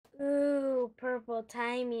little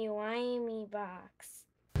timey wimey box.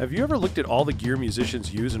 Have you ever looked at all the gear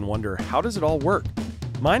musicians use and wonder, how does it all work?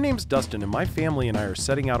 My name's Dustin, and my family and I are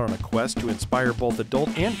setting out on a quest to inspire both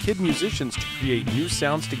adult and kid musicians to create new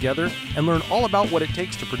sounds together and learn all about what it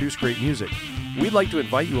takes to produce great music. We'd like to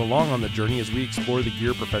invite you along on the journey as we explore the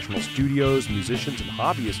gear professional studios, musicians, and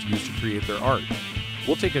hobbyists use to create their art.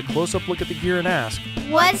 We'll take a close-up look at the gear and ask,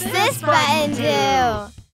 What's this button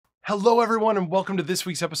do? Hello everyone, and welcome to this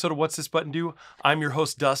week's episode of What's This Button Do? I'm your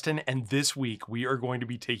host Dustin, and this week we are going to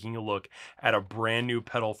be taking a look at a brand new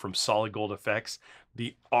pedal from SolidGoldFX,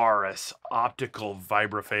 the Aurras Optical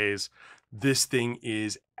Vibraphase. This thing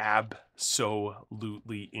is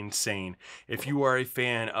absolutely insane. If you are a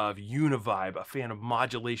fan of Univibe, a fan of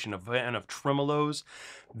modulation, a fan of tremolos,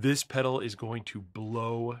 this pedal is going to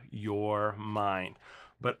blow your mind.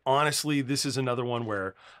 But honestly, this is another one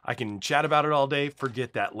where I can chat about it all day.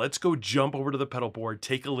 Forget that. Let's go jump over to the pedal board,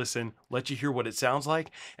 take a listen, let you hear what it sounds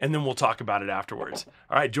like, and then we'll talk about it afterwards.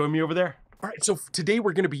 All right, join me over there. All right, so today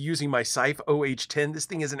we're going to be using my Scythe OH10. This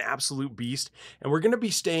thing is an absolute beast, and we're going to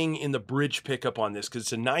be staying in the bridge pickup on this because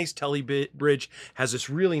it's a nice telly bridge, has this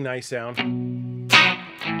really nice sound.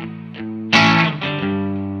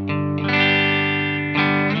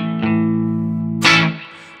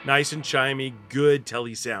 Nice and chimey, good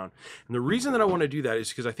telly sound. And the reason that I want to do that is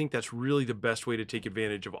because I think that's really the best way to take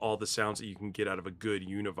advantage of all the sounds that you can get out of a good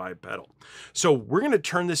Univibe pedal. So we're going to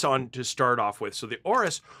turn this on to start off with. So the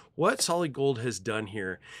Aurras, what SolidGold has done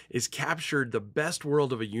here is captured the best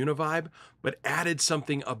world of a Univibe, but added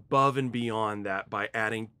something above and beyond that by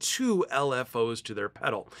adding 2 LFOs to their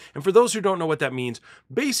pedal. And for those who don't know what that means,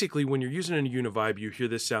 basically when you're using a Univibe, you hear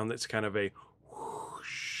this sound that's kind of a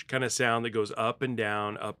kind of sound that goes up and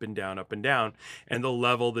down, up and down, up and down, and the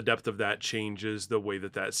level, the depth of that changes the way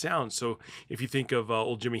that that sounds. So if you think of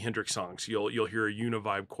old Jimi Hendrix songs, you'll hear a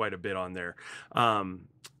Univibe quite a bit on there,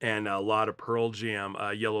 and a lot of Pearl Jam.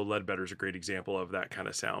 Yellow Ledbetter is a great example of that kind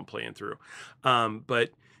of sound playing through. But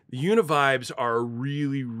the Univibes are a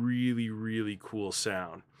really, really, really cool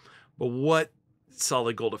sound. But what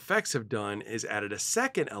SolidGoldFX have done is added a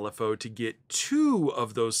second LFO to get 2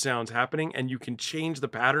 of those sounds happening, and you can change the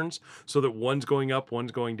patterns so that one's going up,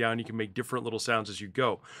 one's going down. You can make different little sounds as you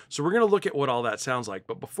go. So we're going to look at what all that sounds like.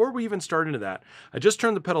 But before we even start into that, I just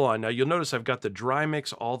turned the pedal on. Now you'll notice I've got the dry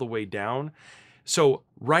mix all the way down. So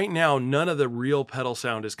right now, none of the real pedal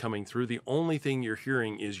sound is coming through. The only thing you're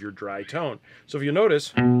hearing is your dry tone. So if you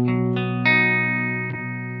notice,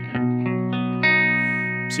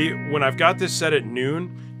 see, when I've got this set at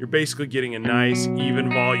noon, you're basically getting a nice, even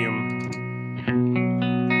volume.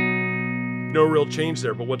 No real change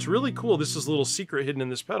there. But what's really cool, this is a little secret hidden in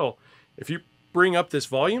this pedal. If you bring up this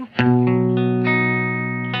volume,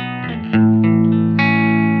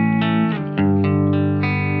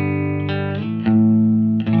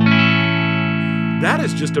 that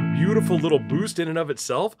is just a beautiful little boost in and of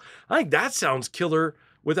itself. I think that sounds killer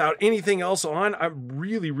without anything else on. I'm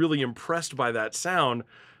really, really impressed by that sound.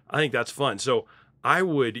 I think that's fun. So I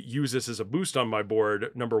would use this as a boost on my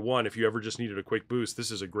board. Number one, if you ever just needed a quick boost,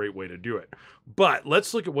 this is a great way to do it. But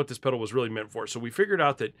let's look at what this pedal was really meant for. So we figured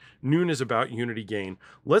out that noon is about unity gain.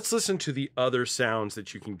 Let's listen to the other sounds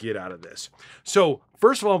that you can get out of this. So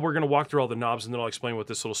first of all, we're going to walk through all the knobs, and then I'll explain what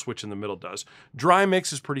this little switch in the middle does. Dry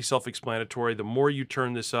mix is pretty self-explanatory. The more you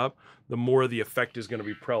turn this up, the more the effect is going to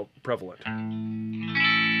be prevalent.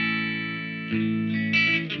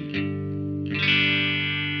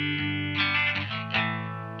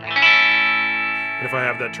 And if I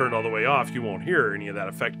have that turned all the way off, you won't hear any of that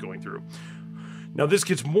effect going through. Now this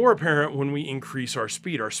gets more apparent when we increase our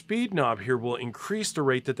speed. Our speed knob here will increase the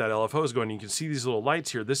rate that that LFO is going. You can see these little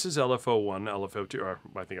lights here. This is LFO1, LFO2, or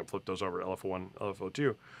I think I flipped those over, LFO1,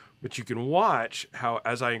 LFO2. But you can watch how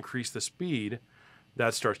as I increase the speed,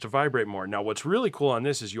 that starts to vibrate more. Now what's really cool on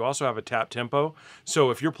this is you also have a tap tempo.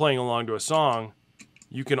 So if you're playing along to a song,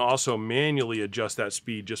 you can also manually adjust that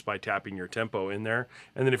speed just by tapping your tempo in there.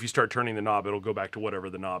 And then if you start turning the knob, it'll go back to whatever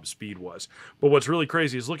the knob speed was. But what's really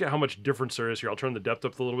crazy is look at how much difference there is here. I'll turn the depth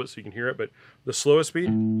up a little bit so you can hear it, but the slowest speed,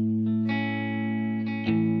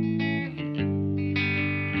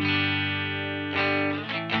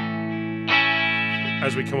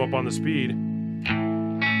 as we come up on the speed,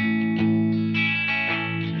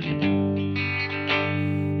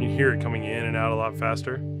 you hear it coming in and out a lot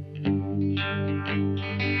faster.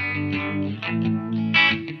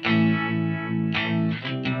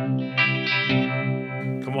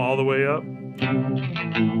 Come all the way up.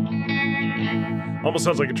 Almost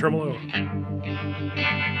sounds like a tremolo.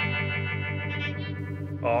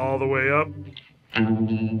 All the way up.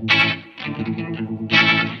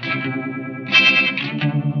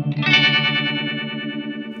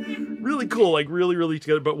 cool, like really, really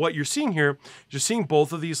together. But what you're seeing here, you're seeing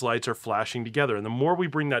both of these lights are flashing together. And the more we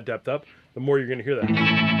bring that depth up, the more you're gonna hear that.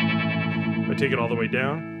 If I take it all the way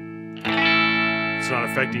down, it's not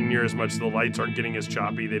affecting near as much. The lights aren't getting as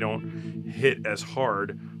choppy. They don't hit as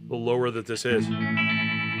hard the lower that this is.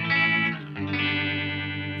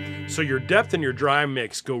 So your depth and your dry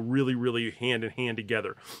mix go really, really hand in hand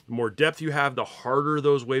together. The more depth you have, the harder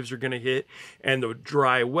those waves are going to hit. And the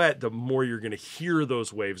dry wet, the more you're going to hear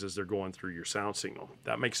those waves as they're going through your sound signal.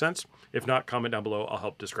 That makes sense? If not, comment down below. I'll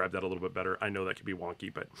help describe that a little bit better. I know that can be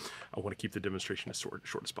wonky, but I want to keep the demonstration as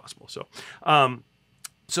short as possible.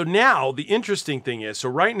 So now the interesting thing is, so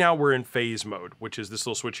right now we're in phase mode, which is this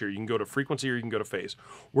little switch here. You can go to frequency or you can go to phase.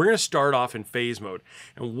 We're going to start off in phase mode.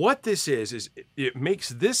 And what this is it makes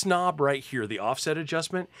this knob right here, the offset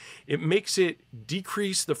adjustment, it makes it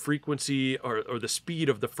decrease the frequency or the speed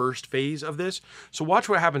of the first phase of this. So watch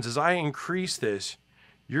what happens as I increase this.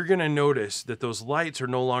 You're going to notice that those lights are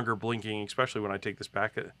no longer blinking, especially when I take this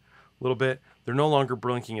back a little bit. They're no longer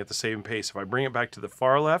blinking at the same pace. If I bring it back to the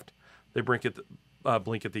far left, they blink at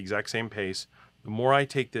the exact same pace. The more I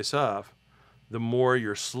take this up, the more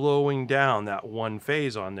you're slowing down that one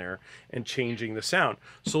phase on there and changing the sound.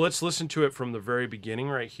 So let's listen to it from the very beginning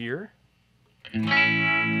right here. Turn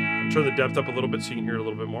the depth up a little bit so you can hear it a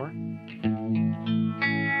little bit more.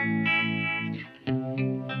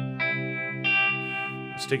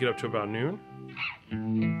 Let's take it up to about noon.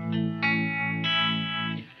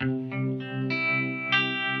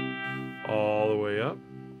 All the way up.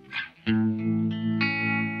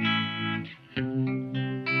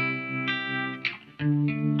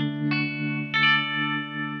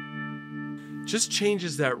 Just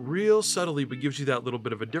changes that real subtly, but gives you that little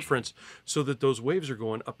bit of a difference so that those waves are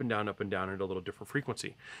going up and down at a little different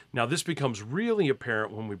frequency. Now this becomes really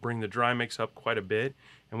apparent when we bring the dry mix up quite a bit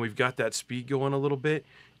and we've got that speed going a little bit.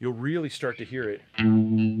 You'll really start to hear it.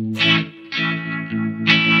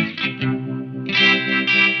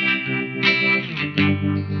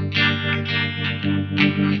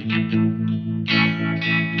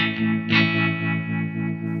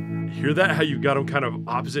 Hear that? How you've got them kind of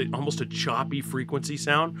opposite, almost a choppy frequency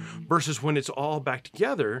sound, versus when it's all back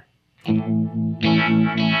together.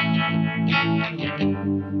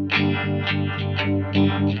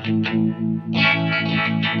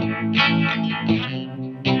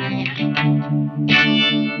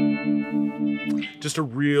 Just a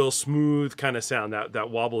real smooth kind of sound. That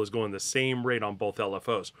wobble is going the same rate on both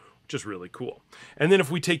LFOs, which is really cool. And then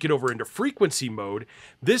if we take it over into frequency mode,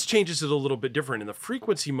 this changes it a little bit different. In the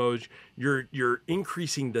frequency mode, you're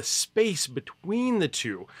increasing the space between the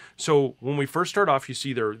two. So when we first start off, you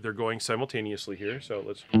see they're going simultaneously here. So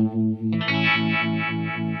let's...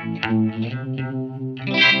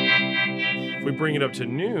 If we bring it up to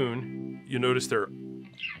noon, you notice they're...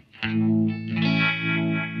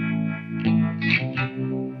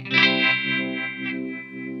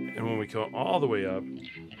 And when we go all the way up,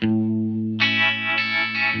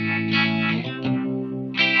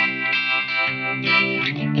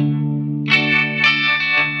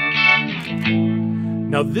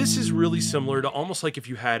 now this is really similar to almost like if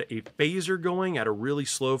you had a phaser going at a really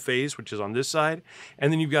slow phase, which is on this side,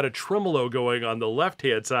 and then you've got a tremolo going on the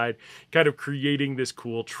left-hand side, kind of creating this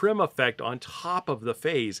cool trim effect on top of the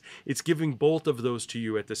phase. It's giving both of those to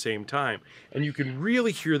you at the same time. And you can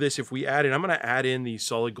really hear this if we add in, I'm gonna add in the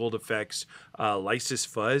SolidGoldFX Lysis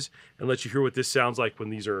fuzz and let you hear what this sounds like when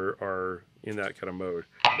these are in that kind of mode.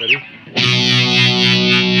 Ready?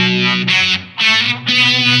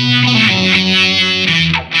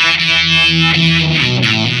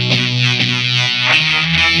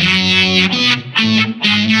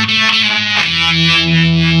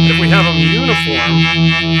 If we have them uniform,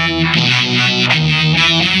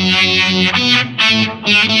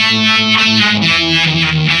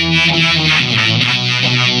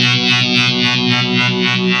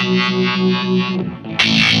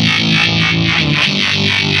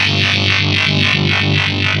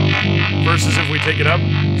 versus if we take it up,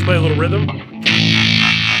 let's play a little rhythm.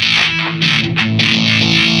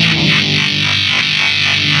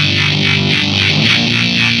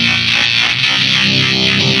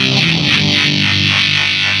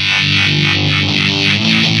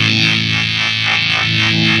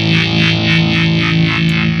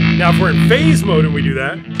 Now, if we're in phase mode and we do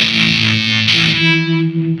that,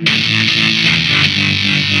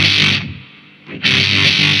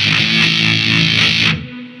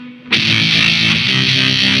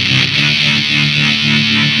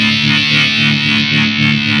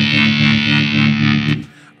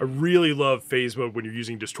 I really love love phase mode when you're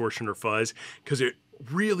using distortion or fuzz, because it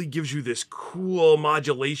really gives you this cool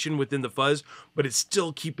modulation within the fuzz, but it's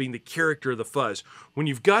still keeping the character of the fuzz. When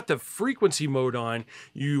you've got the frequency mode on,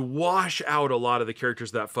 you wash out a lot of the characters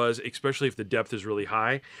of that fuzz, especially if the depth is really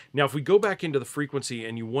high. Now, if we go back into the frequency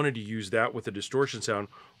and you wanted to use that with a distortion sound,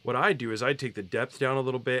 what I do is I take the depth down a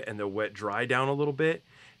little bit and the wet dry down a little bit,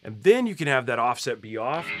 and then you can have that offset be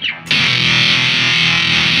off.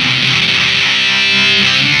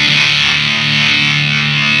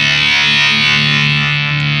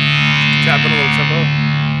 Tap in a little tempo.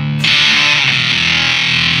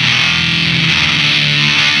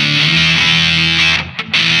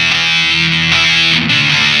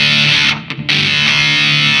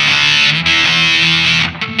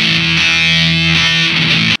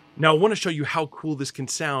 Now I want to show you how cool this can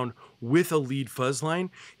sound with a lead fuzz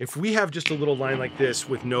line. If we have just a little line like this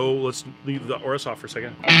with no, let's leave the Aurras off for a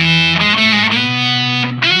second.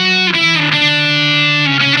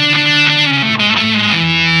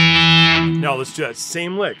 Now let's do that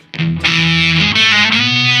same lick.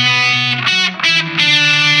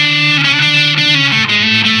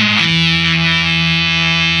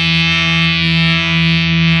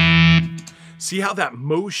 See how that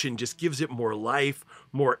motion just gives it more life,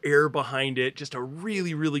 more air behind it, just a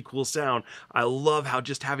really, really cool sound. I love how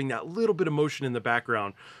just having that little bit of motion in the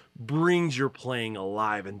background brings your playing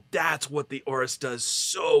alive, and that's what the Aurras does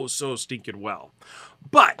so stinking well.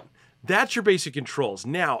 But that's your basic controls.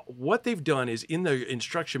 Now, what they've done is in the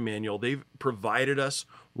instruction manual, they've provided us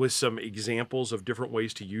with some examples of different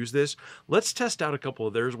ways to use this. Let's test out a couple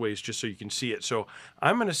of their ways just so you can see it. So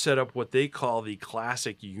I'm going to set up what they call the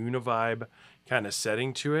classic Univibe kind of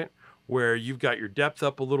setting to it, where you've got your depth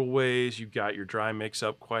up a little ways, you've got your dry mix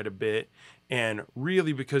up quite a bit, and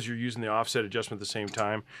really because you're using the offset adjustment at the same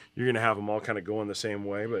time, you're going to have them all kind of going the same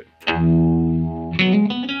way. But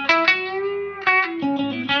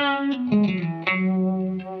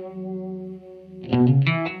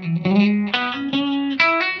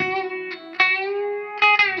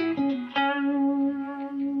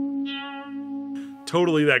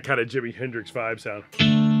totally that kind of Jimi Hendrix vibe sound.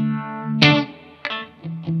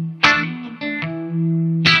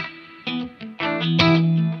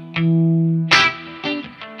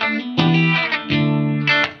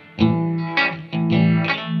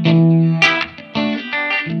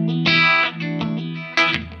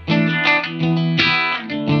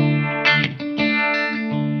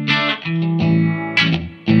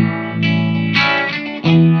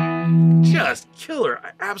 Killer.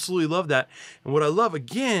 I absolutely love that. And what I love,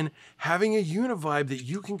 again, having a Univibe that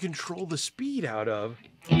you can control the speed out of.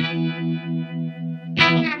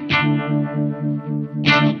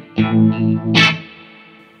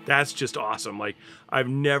 That's just awesome. Like, I've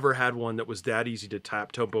never had one that was that easy to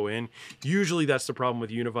tap tempo in. Usually that's the problem with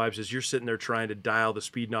Univibes, is you're sitting there trying to dial the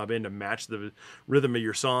speed knob in to match the rhythm of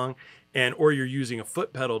your song, or you're using a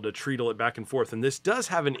foot pedal to treadle it back and forth. And this does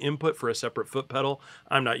have an input for a separate foot pedal.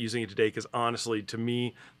 I'm not using it today because honestly, to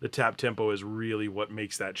me, the tap tempo is really what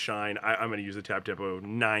makes that shine. I'm going to use the tap tempo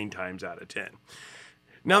 9 times out of 10.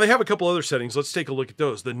 Now they have a couple other settings. Let's take a look at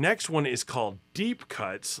those. The next one is called Deep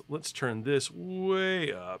Cuts. Let's turn this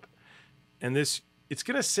way up. And it's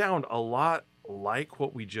going to sound a lot like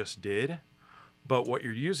what we just did, but what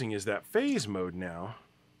you're using is that phase mode now.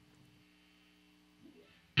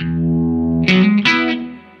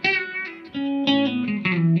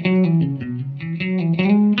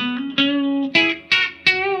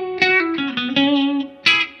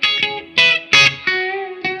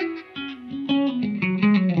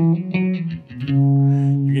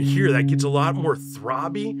 That gets a lot more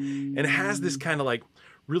throbby and has this kind of like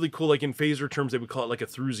really cool, like in phaser terms, they would call it like a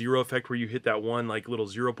through zero effect, where you hit that one like little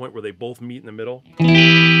 0 point where they both meet in the middle,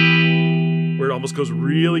 where it almost goes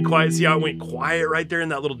really quiet. See how it went quiet right there in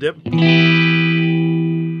that little dip?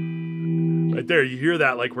 Right there, you hear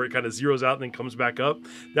that, like where it kind of zeroes out and then comes back up.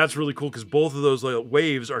 That's really cool because both of those like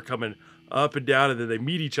waves are coming up and down, and then they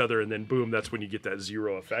meet each other, and then boom, that's when you get that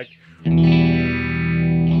zero effect.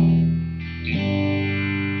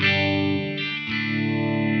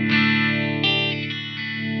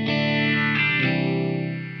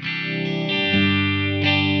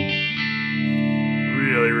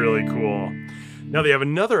 Really cool. Now they have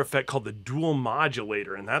another effect called the dual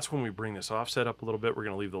modulator, and that's when we bring this offset up a little bit. We're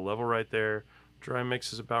going to leave the level right there. Dry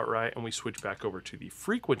mix is about right, and we switch back over to the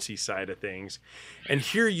frequency side of things. And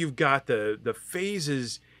here you've got the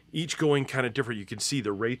phases each going kind of different. You can see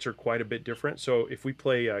the rates are quite a bit different. So if we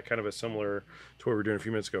play kind of a similar to what we were doing a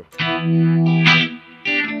few minutes ago.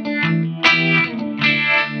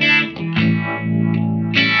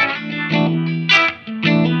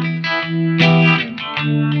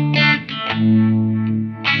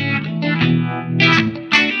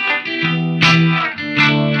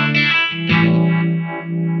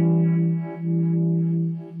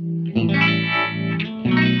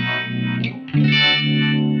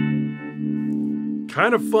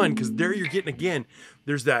 kind of fun because there you're getting, again,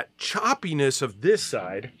 there's that choppiness of this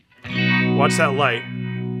side. Watch that light.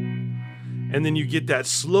 And then you get that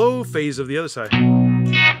slow phase of the other side.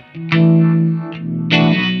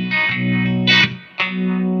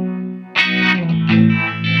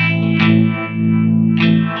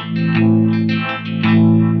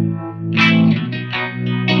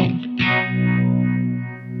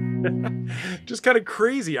 Just kind of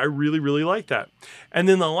crazy. I really, really like that. And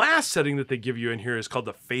then the last setting that they give you in here is called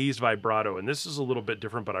the phase vibrato. And this is a little bit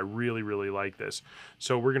different, but I really, really like this.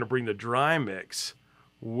 So we're going to bring the dry mix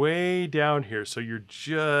way down here. So you're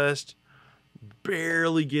just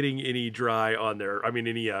barely getting any dry on there. I mean,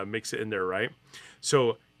 any mix in there, right?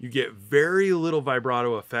 So you get very little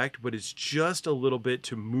vibrato effect, but it's just a little bit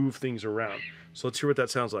to move things around. So let's hear what that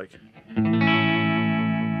sounds like.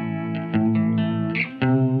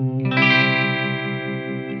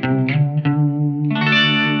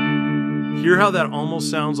 Hear how that almost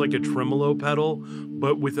sounds like a tremolo pedal,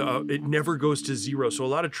 but with it never goes to zero. So a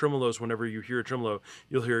lot of tremolos, whenever you hear a tremolo,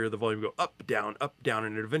 you'll hear the volume go up, down,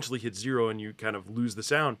 and it eventually hits zero and you kind of lose the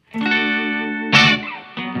sound.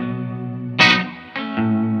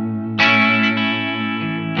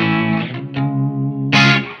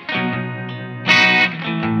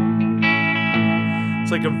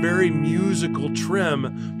 It's like a very musical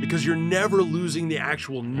trim because you're never losing the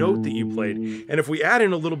actual note that you played. And if we add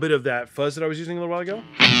in a little bit of that fuzz that I was using a little while ago.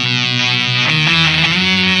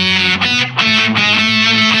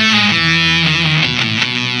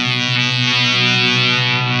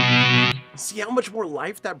 See how much more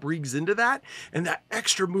life that breathes into that? And that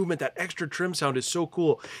extra movement, that extra trim sound is so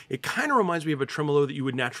cool. It kind of reminds me of a tremolo that you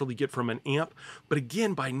would naturally get from an amp. But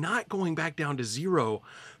again, by not going back down to zero,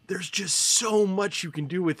 there's just so much you can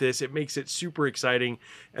do with this. It makes it super exciting.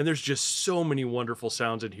 And there's just so many wonderful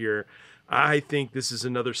sounds in here. I think this is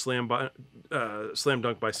another slam dunk by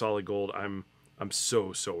SolidGold. I'm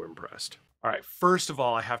so, so impressed. All right, first of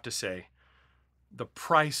all, I have to say the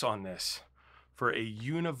price on this for a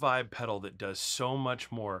Univibe pedal that does so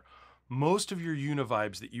much more. Most of your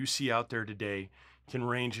Univibes that you see out there today can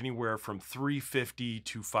range anywhere from $350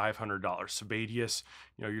 to $500. Sibelius,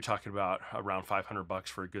 you know, you're talking about around $500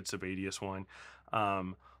 for a good Sibelius one.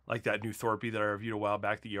 Like that new Thorpe that I reviewed a while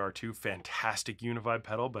back, the ER2, fantastic Univibe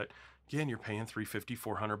pedal, but again, you're paying $350,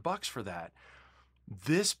 $400 for that.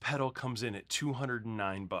 This pedal comes in at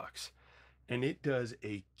 $209, and it does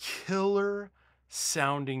a killer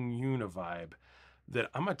sounding Univibe that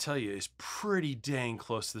I'm gonna tell you is pretty dang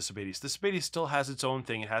close to the Sibelius. The Sibelius still has its own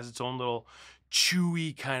thing. It has its own little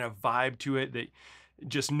chewy kind of vibe to it that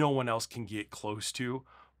just no one else can get close to.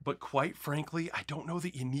 But quite frankly, I don't know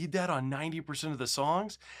that you need that on 90% of the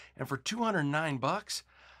songs. And for $209,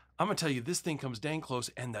 I'm gonna tell you, this thing comes dang close.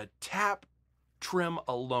 And the tap trim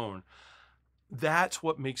alone, that's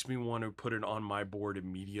what makes me want to put it on my board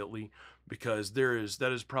immediately, because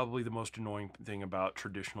that is probably the most annoying thing about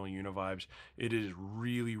traditional Univibes. It is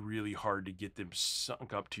really, really hard to get them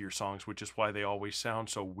sunk up to your songs, which is why they always sound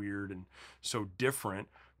so weird and so different,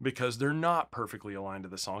 because they're not perfectly aligned to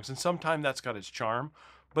the songs. And sometimes that's got its charm,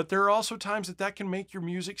 but there are also times that can make your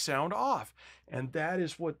music sound off. And that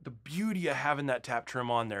is what the beauty of having that tap trim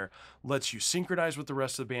on there lets you synchronize with the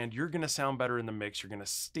rest of the band. You're going to sound better in the mix. You're going to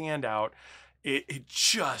stand out. It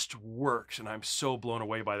just works, and I'm so blown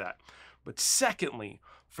away by that. But secondly,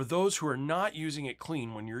 for those who are not using it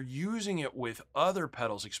clean, when you're using it with other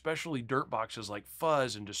pedals, especially dirt boxes like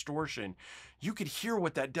fuzz and distortion, you could hear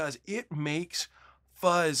what that does. It makes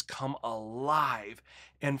fuzz come alive.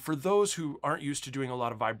 And for those who aren't used to doing a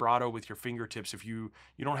lot of vibrato with your fingertips, if you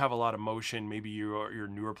don't have a lot of motion, maybe you're a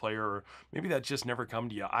newer player, or maybe that's just never come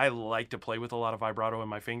to you. I like to play with a lot of vibrato in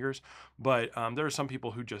my fingers, but there are some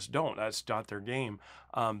people who just don't. That's not their game.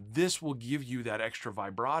 This will give you that extra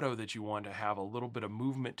vibrato that you want to have a little bit of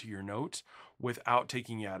movement to your notes without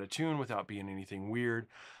taking you out of tune, without being anything weird.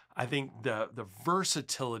 I think the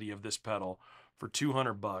versatility of this pedal for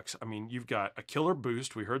 $200, I mean, you've got a killer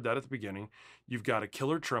boost. We heard that at the beginning. You've got a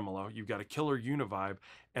killer tremolo. You've got a killer Univibe.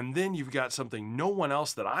 And then you've got something no one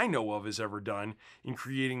else that I know of has ever done in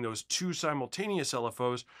creating those two simultaneous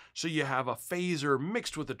LFOs. So you have a phaser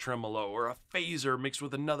mixed with a tremolo, or a phaser mixed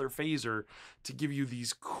with another phaser, to give you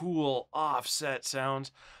these cool offset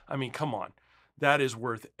sounds. I mean, come on. That is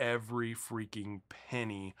worth every freaking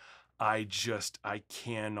penny. I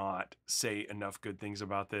cannot say enough good things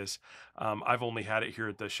about this. I've only had it here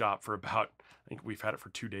at the shop for about, I think we've had it for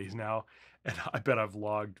 2 days now. And I bet I've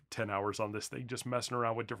logged 10 hours on this thing, just messing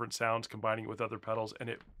around with different sounds, combining it with other pedals. And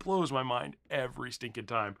it blows my mind every stinking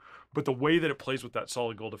time. But the way that it plays with that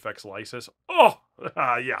SolidGoldFX Lysis, oh,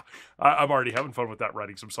 Yeah, I'm already having fun with that,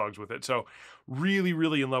 writing some songs with it. So really,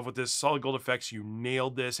 really in love with this. Solid Gold Effects, you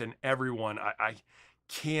nailed this. And everyone, I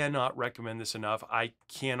cannot recommend this enough. I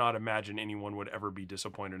cannot imagine anyone would ever be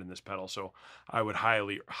disappointed in this pedal. So I would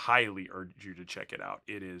highly, highly urge you to check it out.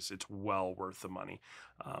 It's well worth the money.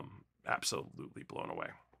 Absolutely blown away.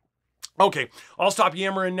 Okay, I'll stop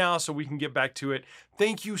yammering now so we can get back to it.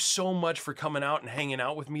 Thank you so much for coming out and hanging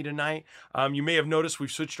out with me tonight. You may have noticed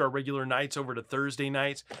we've switched our regular nights over to Thursday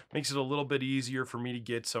nights. Makes it a little bit easier for me to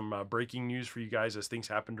get some breaking news for you guys as things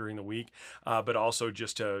happen during the week, but also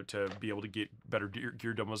just to be able to get better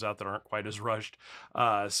gear demos out that aren't quite as rushed.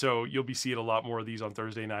 So you'll be seeing a lot more of these on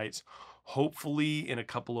Thursday nights. Hopefully in a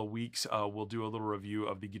couple of weeks, we'll do a little review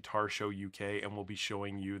of the Guitar Show UK, and we'll be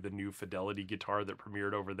showing you the new Fidelity guitar that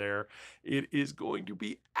premiered over there. It is going to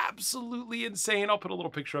be absolutely insane. I'll put a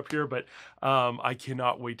little picture up here, but I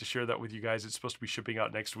cannot wait to share that with you guys. It's supposed to be shipping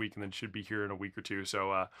out next week and then should be here in a week or two.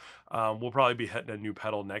 So we'll probably be hitting a new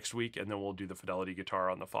pedal next week, and then we'll do the Fidelity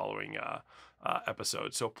guitar on the following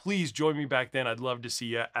episode. So please join me back then. I'd love to see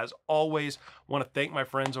you. As always, want to thank my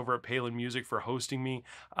friends over at Palen Music for hosting me.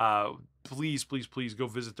 Please, please, please go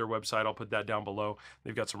visit their website. I'll put that down below.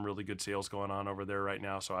 They've got some really good sales going on over there right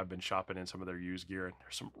now. So I've been shopping in some of their used gear, and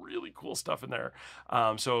there's some really cool stuff in there.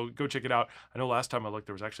 So go check it out. I know last time I looked,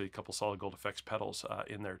 there was actually a couple Solid Gold Effects pedals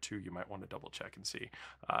in there too. You might want to double check and see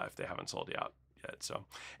if they haven't sold out yet. So,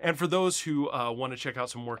 and for those who want to check out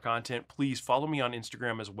some more content, please follow me on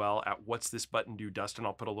Instagram as well at What's This Button Do Dustin.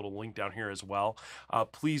 I'll put a little link down here as well.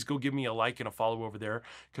 Please go give me a like and a follow over there,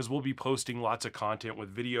 because we'll be posting lots of content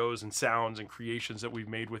with videos and sounds and creations that we've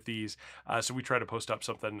made with these. So we try to post up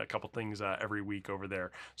a couple things every week over there.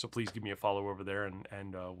 So please give me a follow over there,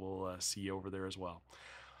 and we'll see you over there as well.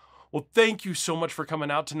 Well, thank you so much for coming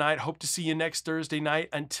out tonight. Hope to see you next Thursday night.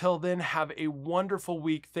 Until then, have a wonderful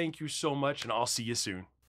week. Thank you so much, and I'll see you soon.